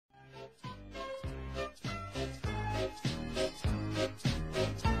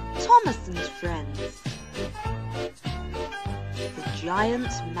Thomas and Friends. The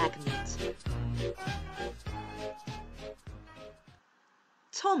Giant Magnet.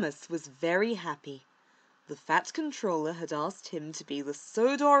 Thomas was very happy. The Fat Controller had asked him to be the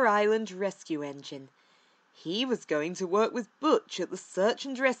Sodor Island Rescue Engine. He was going to work with Butch at the Search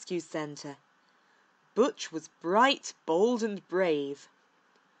and Rescue Center. Butch was bright, bold, and brave.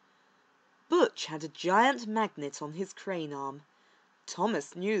 Butch had a giant magnet on his crane arm.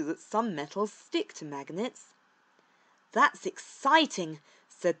 Thomas knew that some metals stick to magnets. "That's exciting,"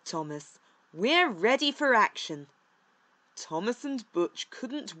 said Thomas. "We're ready for action." Thomas and Butch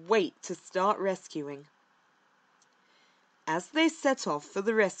couldn't wait to start rescuing. As they set off for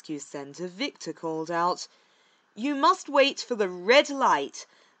the rescue center, Victor called out, "You must wait for the red light.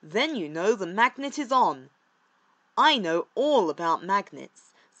 Then you know the magnet is on." "I know all about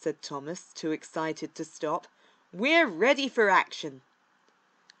magnets," said Thomas, too excited to stop. "We're ready for action."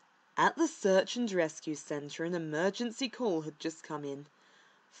 At the Search and Rescue Center, an emergency call had just come in.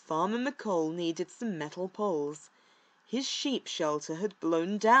 Farmer McColl needed some metal poles. His sheep shelter had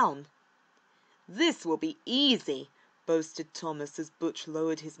blown down. "This will be easy," boasted Thomas as Butch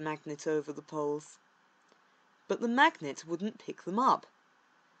lowered his magnet over the poles. But the magnet wouldn't pick them up.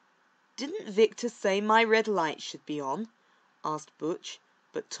 "Didn't Victor say my red light should be on?" asked Butch,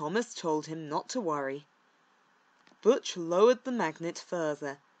 but Thomas told him not to worry. Butch lowered the magnet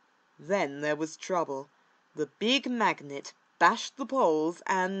further. Then there was trouble. The big magnet bashed the poles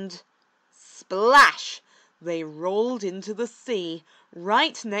and... splash! They rolled into the sea,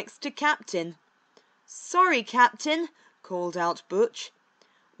 right next to Captain. "Sorry, Captain," called out Butch.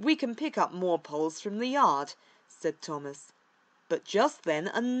 "We can pick up more poles from the yard," said Thomas. But just then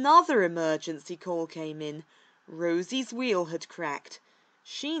another emergency call came in. Rosie's wheel had cracked.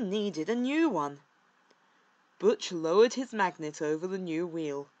 She needed a new one. Butch lowered his magnet over the new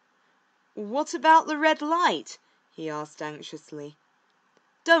wheel. "What about the red light?" he asked anxiously.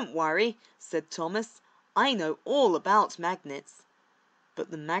 "Don't worry," said Thomas. "I know all about magnets." But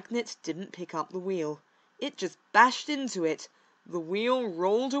the magnet didn't pick up the wheel. It just bashed into it. The wheel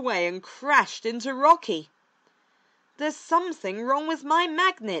rolled away and crashed into Rocky. "There's something wrong with my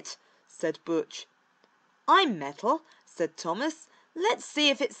magnet," said Butch. "I'm metal," said Thomas. "Let's see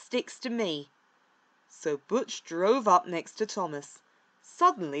if it sticks to me." So Butch drove up next to Thomas.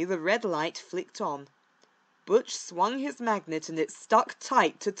 Suddenly the red light flicked on. Butch swung his magnet and it stuck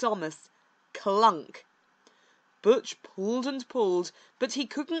tight to Thomas. Clunk! Butch pulled and pulled, but he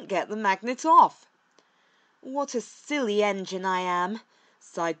couldn't get the magnet off. "What a silly engine I am,"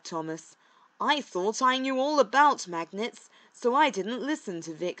 sighed Thomas. "I thought I knew all about magnets, so I didn't listen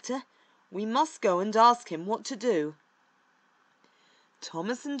to Victor. We must go and ask him what to do."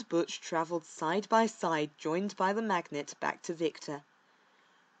 Thomas and Butch traveled side by side, joined by the magnet, back to Victor.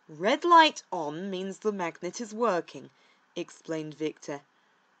 "Red light on means the magnet is working," explained Victor.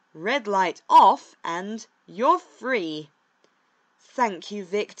 "Red light off and you're free." "Thank you,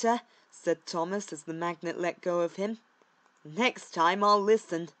 Victor," said Thomas as the magnet let go of him. "Next time I'll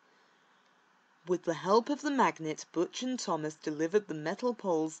listen." With the help of the magnet, Butch and Thomas delivered the metal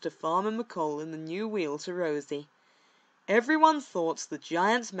poles to Farmer McColl and the new wheel to Rosie. Everyone thought the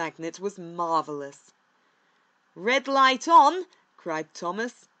giant magnet was marvelous. "Red light on!" cried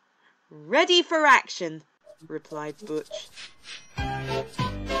Thomas. "Ready for action!" replied Butch.